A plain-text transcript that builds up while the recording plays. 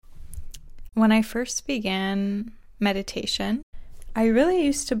When I first began meditation, I really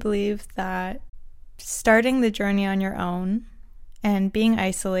used to believe that starting the journey on your own and being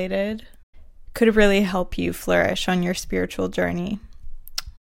isolated could really help you flourish on your spiritual journey.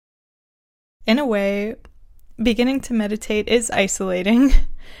 In a way, beginning to meditate is isolating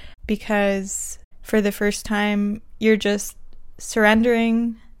because for the first time, you're just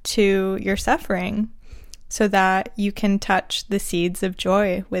surrendering to your suffering so that you can touch the seeds of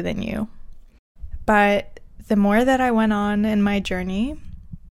joy within you. But the more that I went on in my journey,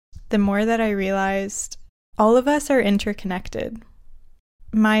 the more that I realized all of us are interconnected.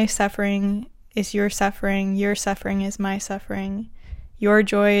 My suffering is your suffering is my suffering, your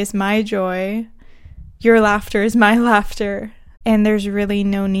joy is my joy, your laughter is my laughter, and there's really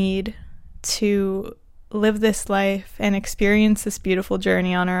no need to live this life and experience this beautiful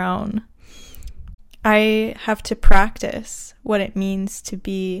journey on our own. I have to practice what it means to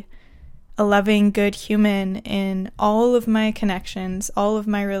be a loving, good human in all of my connections, all of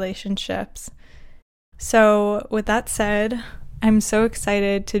my relationships. So with that said, I'm so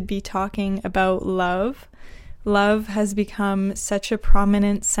excited to be talking about love. Love has become such a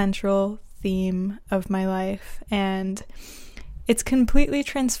prominent central theme of my life, and it's completely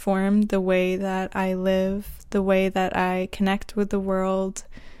transformed the way that I live, the way that I connect with the world,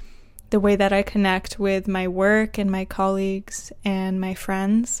 the way that I connect with my work and my colleagues and my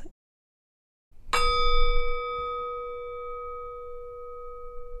friends.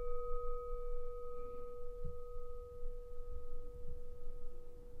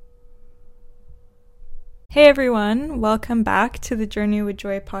 Hey everyone, welcome back to the Journey with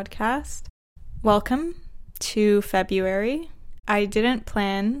Joy podcast. Welcome to February. I didn't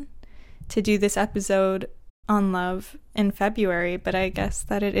plan to do this episode on love in February, but I guess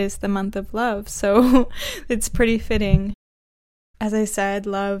that it is the month of love, so it's pretty fitting. As I said,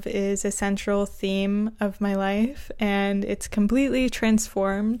 love is a central theme of my life, and it's completely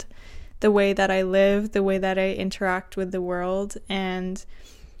transformed the way that I live, the way that I interact with the world, and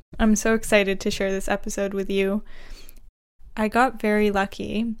I'm so excited to share this episode with you. I got very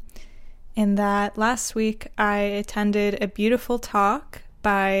lucky in that last week I attended a beautiful talk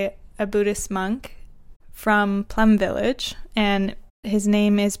by a Buddhist monk from Plum Village, and his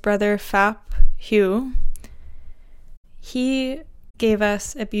name is Brother Phap Hue. He gave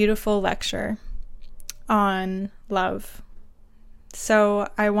us a beautiful lecture on love. So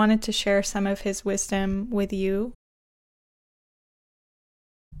I wanted to share some of his wisdom with you.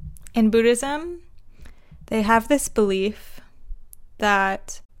 In Buddhism, they have this belief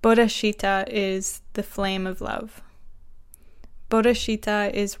that bodhicitta is the flame of love.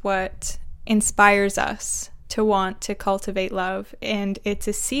 Bodhicitta is what inspires us to want to cultivate love, and it's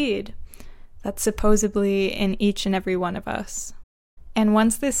a seed that's supposedly in each and every one of us. And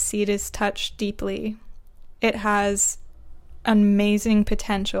once this seed is touched deeply, it has amazing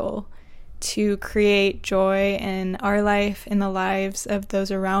potential to create joy in our life, in the lives of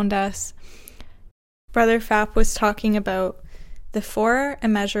those around us. Brother Phap was talking about the 4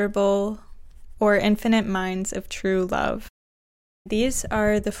 immeasurable or infinite minds of true love. These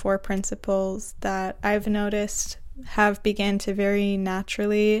are the 4 principles that I've noticed have begun to very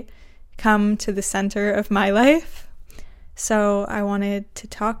naturally come to the center of my life. So I wanted to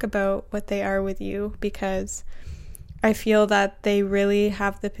talk about what they are with you because I feel that they really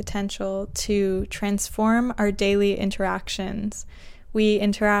have the potential to transform our daily interactions. We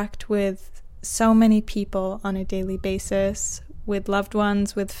interact with so many people on a daily basis, with loved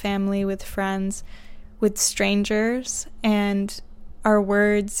ones, with family, with friends, with strangers, and our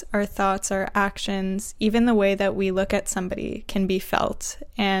words, our thoughts, our actions, even the way that we look at somebody can be felt.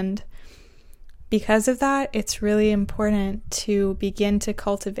 And because of that, it's really important to begin to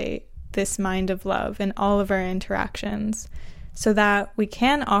cultivate this mind of love in all of our interactions so that we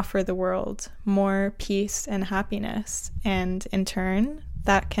can offer the world more peace and happiness, and in turn,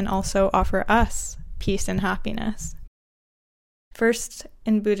 that can also offer us peace and happiness. First,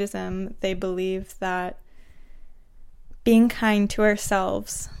 in Buddhism, they believe that being kind to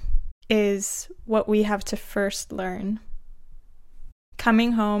ourselves is what we have to first learn.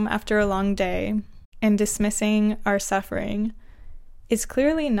 Coming home after a long day and dismissing our suffering is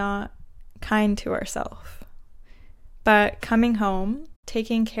clearly not kind to ourselves. But coming home,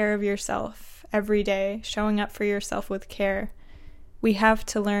 taking care of yourself every day, showing up for yourself with care, we have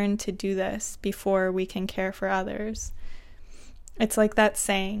to learn to do this before we can care for others. It's like that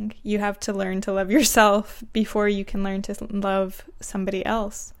saying, you have to learn to love yourself before you can learn to love somebody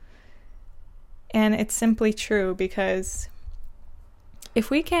else. And it's simply true, because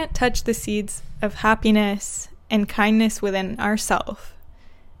if we can't touch the seeds of happiness and kindness within ourselves,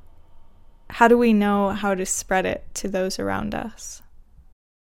 how do we know how to spread it to those around us?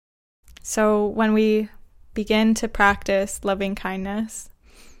 So when we begin to practice loving kindness,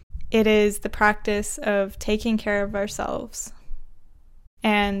 it is the practice of taking care of ourselves.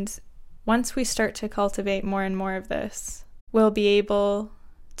 And once we start to cultivate more and more of this, we'll be able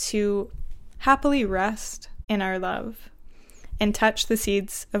to happily rest in our love and touch the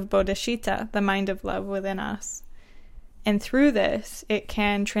seeds of bodhicitta, the mind of love within us. And through this, it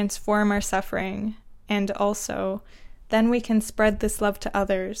can transform our suffering, and also then we can spread this love to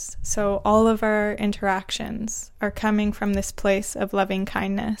others. So all of our interactions are coming from this place of loving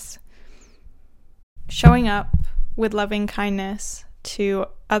kindness. Showing up with loving kindness to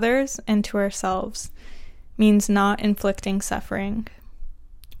others and to ourselves means not inflicting suffering.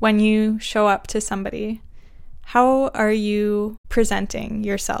 When you show up to somebody, how are you presenting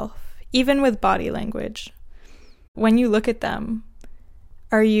yourself, even with body language? When you look at them,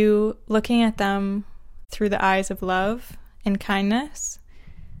 are you looking at them through the eyes of love and kindness?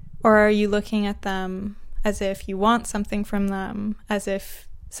 Or are you looking at them as if you want something from them, as if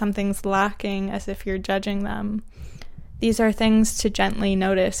something's lacking, as if you're judging them? These are things to gently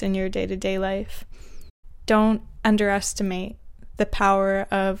notice in your day-to-day life. Don't underestimate the power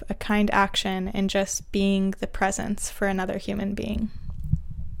of a kind action and just being the presence for another human being.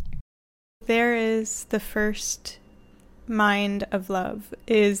 There is the first mind of love,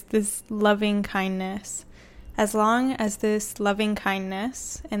 is this loving kindness. As long as this loving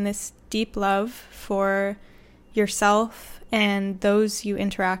kindness and this deep love for yourself and those you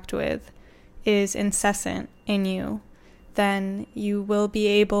interact with is incessant in you, then you will be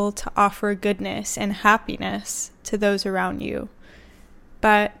able to offer goodness and happiness to those around you.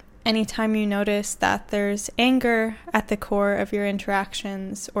 But anytime you notice that there's anger at the core of your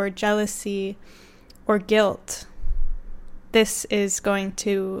interactions, or jealousy, or guilt, this is going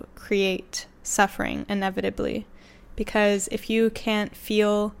to create suffering inevitably. Because if you can't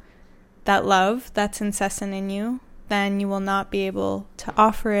feel that love that's incessant in you, then you will not be able to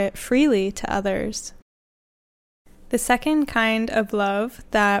offer it freely to others. The second kind of love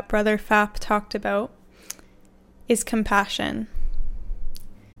that Brother Phap talked about is compassion.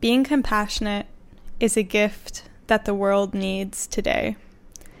 Being compassionate is a gift that the world needs today.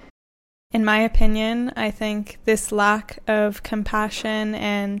 In my opinion, I think this lack of compassion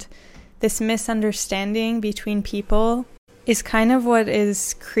and this misunderstanding between people is kind of what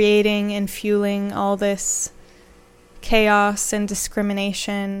is creating and fueling all this chaos and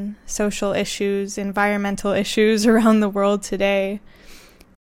discrimination, social issues, environmental issues around the world today.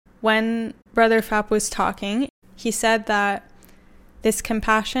 When Brother Phap was talking, he said that this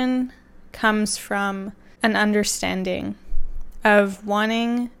compassion comes from an understanding of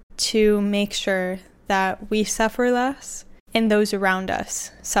wanting to make sure that we suffer less and those around us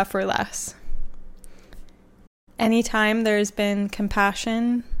suffer less. Anytime there's been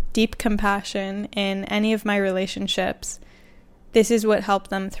compassion, deep compassion in any of my relationships, this is what helped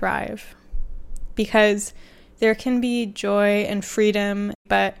them thrive. Because there can be joy and freedom,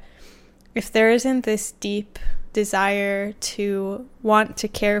 but if there isn't this deep desire to want to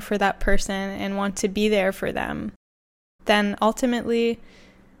care for that person and want to be there for them, then ultimately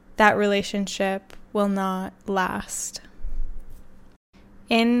that relationship will not last.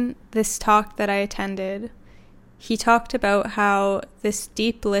 In this talk that I attended, he talked about how this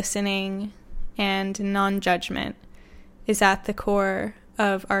deep listening and non-judgment is at the core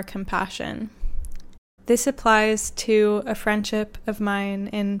of our compassion. This applies to a friendship of mine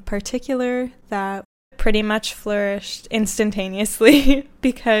in particular that pretty much flourished instantaneously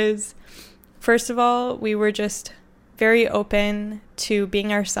because, first of all, we were just very open to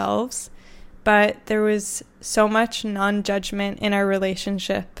being ourselves, but there was so much non-judgment in our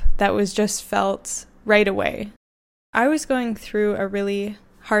relationship that was just felt right away. I was going through a really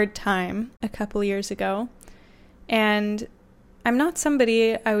hard time a couple years ago, and I'm not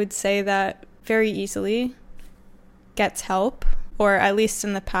somebody I would say that very easily gets help, or at least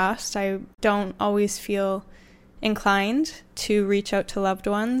in the past, I don't always feel inclined to reach out to loved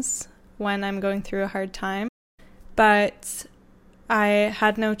ones when I'm going through a hard time. But I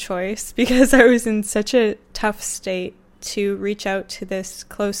had no choice because I was in such a tough state to reach out to this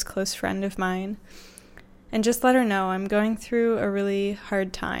close friend of mine and just let her know I'm going through a really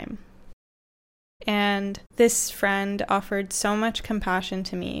hard time. And this friend offered so much compassion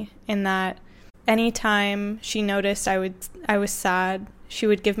to me in that anytime she noticed I was sad, she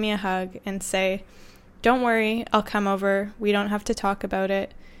would give me a hug and say, "Don't worry, I'll come over. We don't have to talk about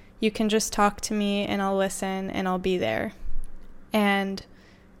it. You can just talk to me and I'll listen and I'll be there." And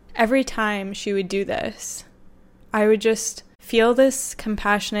every time she would do this, I would just feel this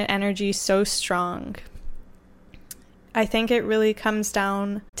compassionate energy so strong. I think it really comes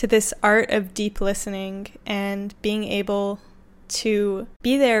down to this art of deep listening and being able to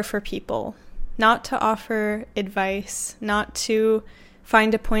be there for people, not to offer advice, not to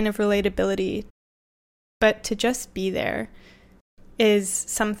find a point of relatability, but to just be there is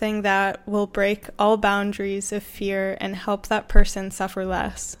something that will break all boundaries of fear and help that person suffer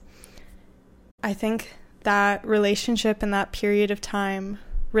less. I think that relationship in that period of time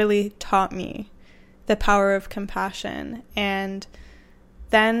really taught me the power of compassion. And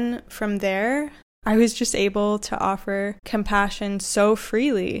then from there, I was just able to offer compassion so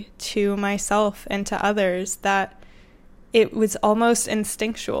freely to myself and to others that it was almost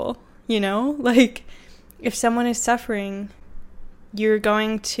instinctual, Like, if someone is suffering, you're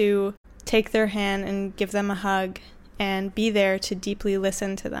going to take their hand and give them a hug and be there to deeply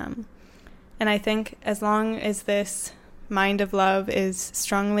listen to them. And I think as long as this mind of love is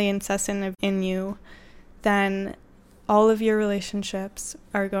strongly incessant in you, then all of your relationships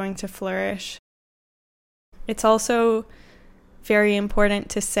are going to flourish. It's also very important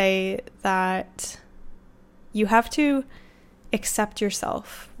to say that you have to accept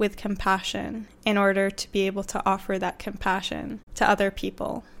yourself with compassion in order to be able to offer that compassion to other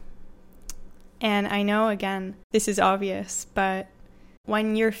people. And I know, again, this is obvious, but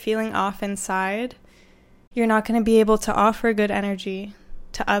when you're feeling off inside, you're not going to be able to offer good energy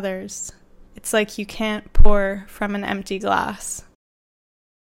to others. It's like you can't pour from an empty glass.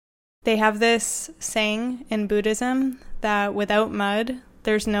 They have this saying in Buddhism that without mud,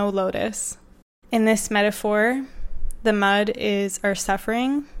 there's no lotus. In this metaphor, the mud is our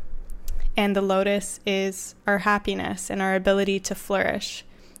suffering, and the lotus is our happiness and our ability to flourish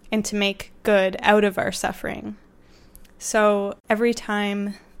and to make good out of our suffering. So every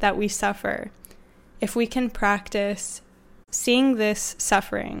time that we suffer, if we can practice seeing this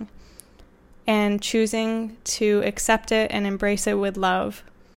suffering and choosing to accept it and embrace it with love,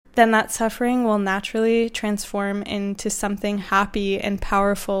 then that suffering will naturally transform into something happy and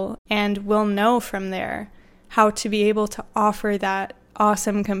powerful, and we'll know from there how to be able to offer that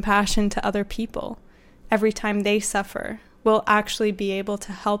awesome compassion to other people. Every time they suffer, we'll actually be able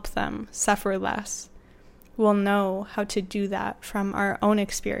to help them suffer less. We'll know how to do that from our own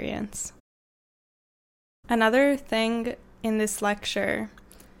experience. Another thing in this lecture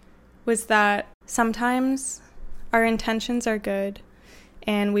was that sometimes our intentions are good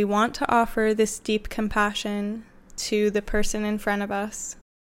and we want to offer this deep compassion to the person in front of us.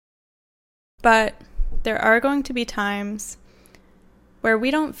 But there are going to be times where we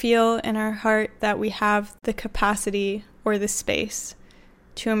don't feel in our heart that we have the capacity or the space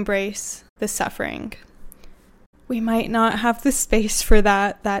to embrace the suffering. We might not have the space for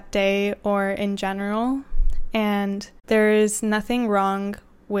that day or in general, and there is nothing wrong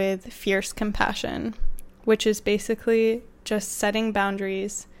with fierce compassion, which is basically just setting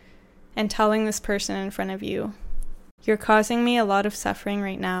boundaries and telling this person in front of you, you're causing me a lot of suffering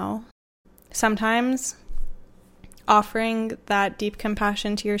right now. Sometimes offering that deep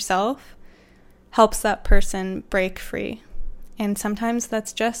compassion to yourself helps that person break free. And sometimes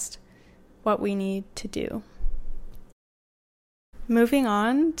that's just what we need to do. Moving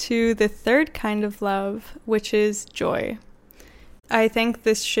on to the third kind of love, which is joy. I think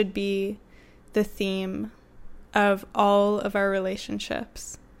this should be the theme of all of our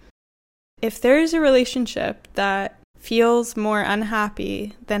relationships. If there is a relationship that feels more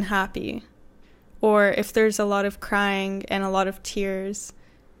unhappy than happy, or if there's a lot of crying and a lot of tears,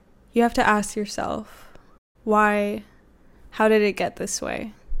 you have to ask yourself, why? How did it get this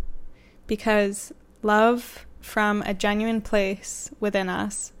way? Because love from a genuine place within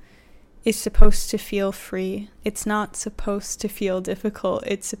us is supposed to feel free. It's not supposed to feel difficult.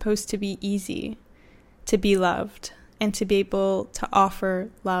 It's supposed to be easy to be loved and to be able to offer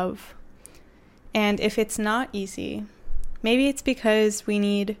love. And if it's not easy, maybe it's because we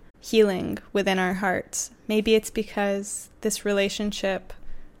need healing within our hearts. Maybe it's because this relationship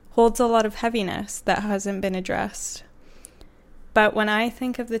holds a lot of heaviness that hasn't been addressed. But when I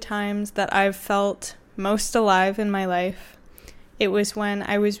think of the times that I've felt most alive in my life, it was when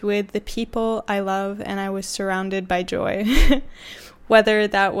I was with the people I love and I was surrounded by joy. Whether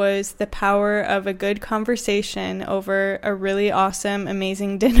that was the power of a good conversation over a really awesome,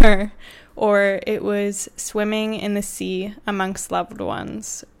 amazing dinner, or it was swimming in the sea amongst loved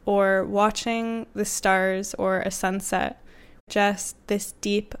ones, or watching the stars or a sunset. Just this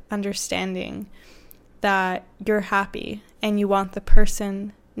deep understanding that you're happy and you want the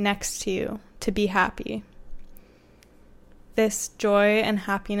person next to you to be happy. This joy and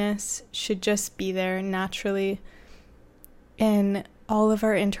happiness should just be there naturally. in all of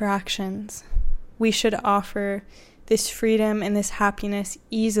our interactions. We should offer this freedom and this happiness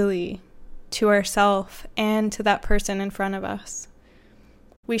easily to ourselves and to that person in front of us.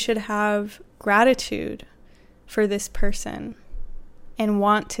 We should have gratitude for this person and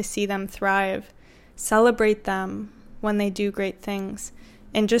want to see them thrive, celebrate them when they do great things,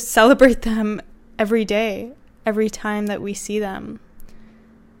 and just celebrate them every day, every time that we see them.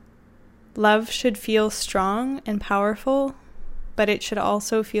 Love should feel strong and powerful, but it should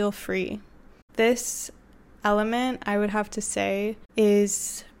also feel free. This element, I would have to say,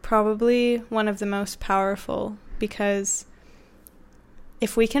 is probably one of the most powerful, because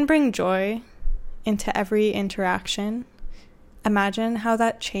if we can bring joy into every interaction, imagine how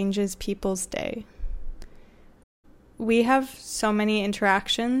that changes people's day. We have so many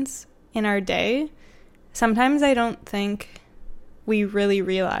interactions in our day. Sometimes I don't think we really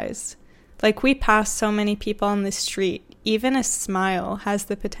realize. Like, we pass so many people on the street. Even a smile has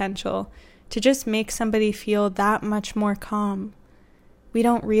the potential to just make somebody feel that much more calm. We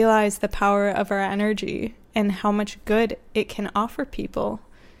don't realize the power of our energy and how much good it can offer people.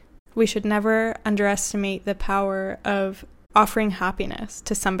 We should never underestimate the power of offering happiness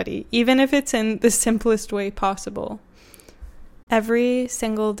to somebody, even if it's in the simplest way possible. Every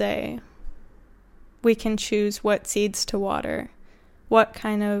single day, we can choose what seeds to water, what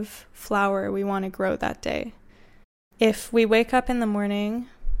kind of flower we want to grow that day. If we wake up in the morning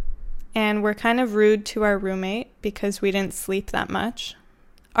and we're kind of rude to our roommate because we didn't sleep that much,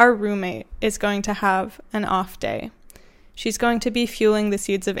 our roommate is going to have an off day. She's going to be fueling the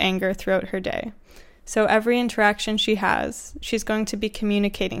seeds of anger throughout her day. So every interaction she has, she's going to be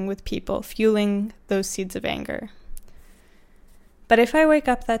communicating with people, fueling those seeds of anger. But if I wake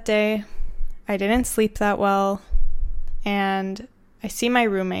up that day, I didn't sleep that well, and I see my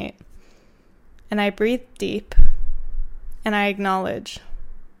roommate, and I breathe deep, and I acknowledge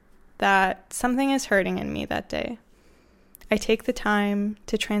that something is hurting in me that day. I take the time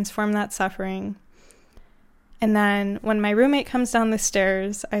to transform that suffering. And then when my roommate comes down the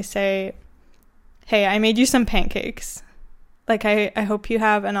stairs, I say, "Hey, I made you some pancakes. Like, I hope you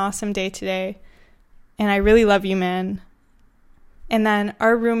have an awesome day today. And I really love you, man." And then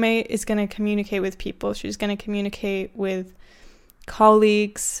our roommate is going to communicate with people. She's going to communicate with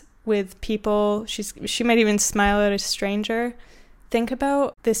colleagues, with people. She might even smile at a stranger. Think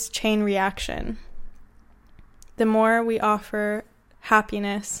about this chain reaction. The more we offer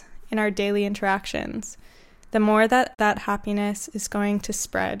happiness in our daily interactions, the more that happiness is going to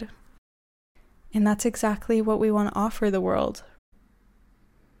spread. And that's exactly what we want to offer the world.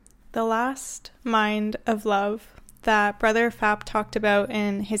 The last mind of love that Brother Phap talked about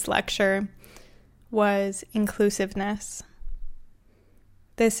in his lecture was inclusiveness.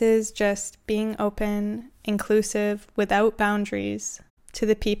 This is just being open, inclusive, without boundaries to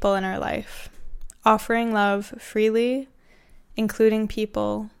the people in our life, offering love freely, including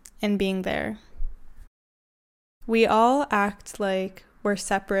people, and being there. We all act like we're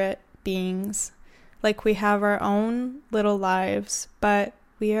separate beings, like we have our own little lives, but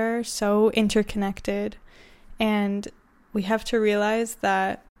we are so interconnected, and we have to realize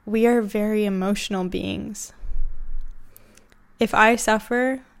that we are very emotional beings. If I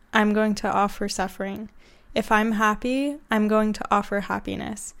suffer, I'm going to offer suffering. If I'm happy, I'm going to offer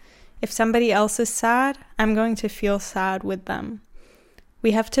happiness. If somebody else is sad, I'm going to feel sad with them.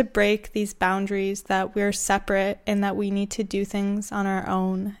 We have to break these boundaries that we're separate and that we need to do things on our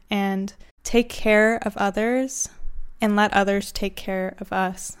own and take care of others and let others take care of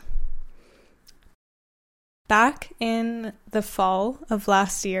us. Back in the fall of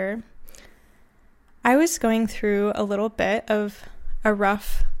last year, I was going through a little bit of a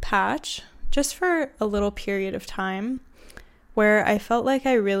rough patch, just for a little period of time, where I felt like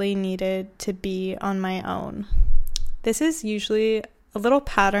I really needed to be on my own. This is usually a little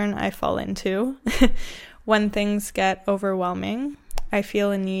pattern I fall into. When things get overwhelming, I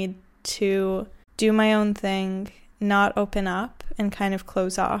feel a need to do my own thing, not open up, and kind of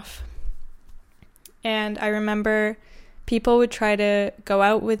close off. And I remember people would try to go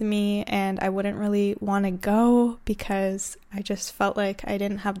out with me, and I wouldn't really want to go because I just felt like I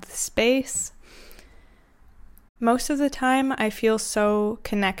didn't have the space. Most of the time, I feel so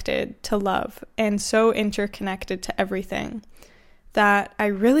connected to love and so interconnected to everything that I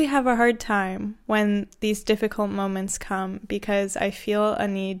really have a hard time when these difficult moments come because I feel a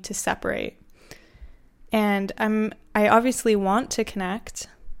need to separate. And I obviously want to connect,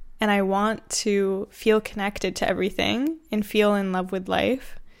 and I want to feel connected to everything and feel in love with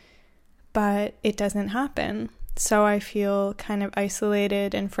life, but it doesn't happen. So I feel kind of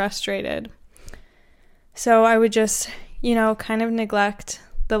isolated and frustrated. So I would just kind of neglect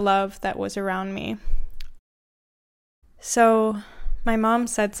the love that was around me. So my mom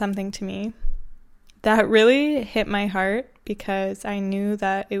said something to me that really hit my heart because I knew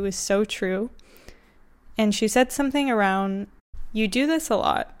that it was so true. And she said something around, you do this a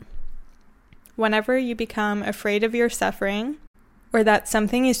lot. Whenever you become afraid of your suffering or that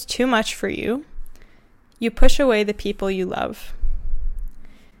something is too much for you, you push away the people you love.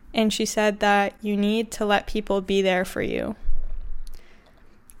 And she said that you need to let people be there for you.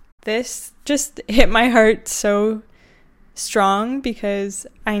 This just hit my heart so strong because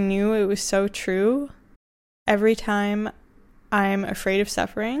I knew it was so true. Every time I'm afraid of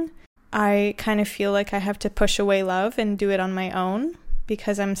suffering, I kind of feel like I have to push away love and do it on my own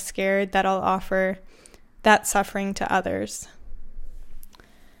because I'm scared that I'll offer that suffering to others.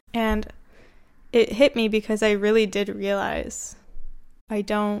 And it hit me because I really did realize I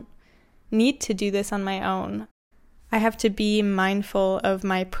don't need to do this on my own. I have to be mindful of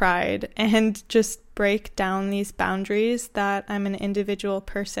my pride and just break down these boundaries that I'm an individual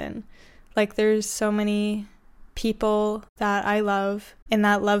person. Like there's so many people that I love and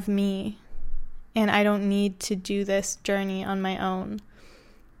that love me, and I don't need to do this journey on my own.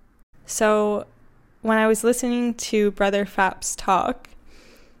 So when I was listening to Brother Fap's talk,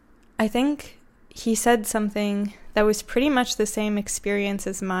 I think he said something that was pretty much the same experience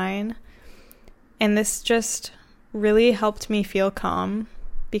as mine. And this just really helped me feel calm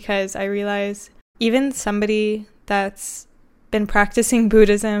because I realized even somebody that's been practicing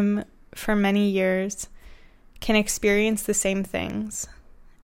Buddhism for many years can experience the same things.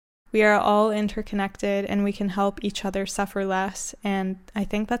 We are all interconnected and we can help each other suffer less. And I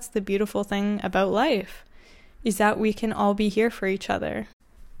think that's the beautiful thing about life, is that we can all be here for each other.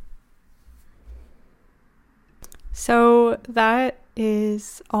 So that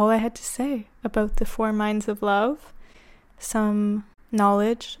is all I had to say about the 4 Minds of Love. Some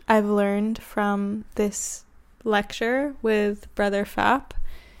knowledge I've learned from this lecture with Brother Fap.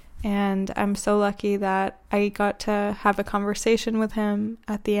 And I'm so lucky that I got to have a conversation with him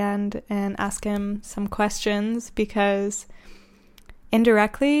at the end and ask him some questions because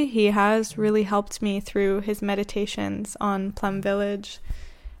indirectly he has really helped me through his meditations on Plum Village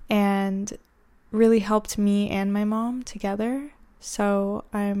and really helped me and my mom together. So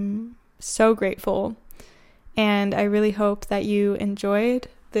I'm so grateful. And I really hope that you enjoyed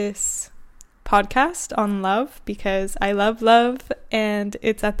this podcast on love because I love love and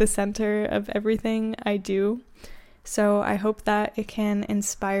it's at the center of everything I do. So I hope that it can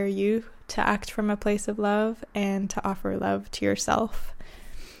inspire you to act from a place of love and to offer love to yourself.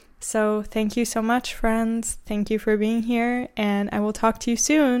 So thank you so much, friends. Thank you for being here, and I will talk to you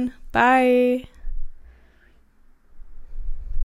soon. Bye.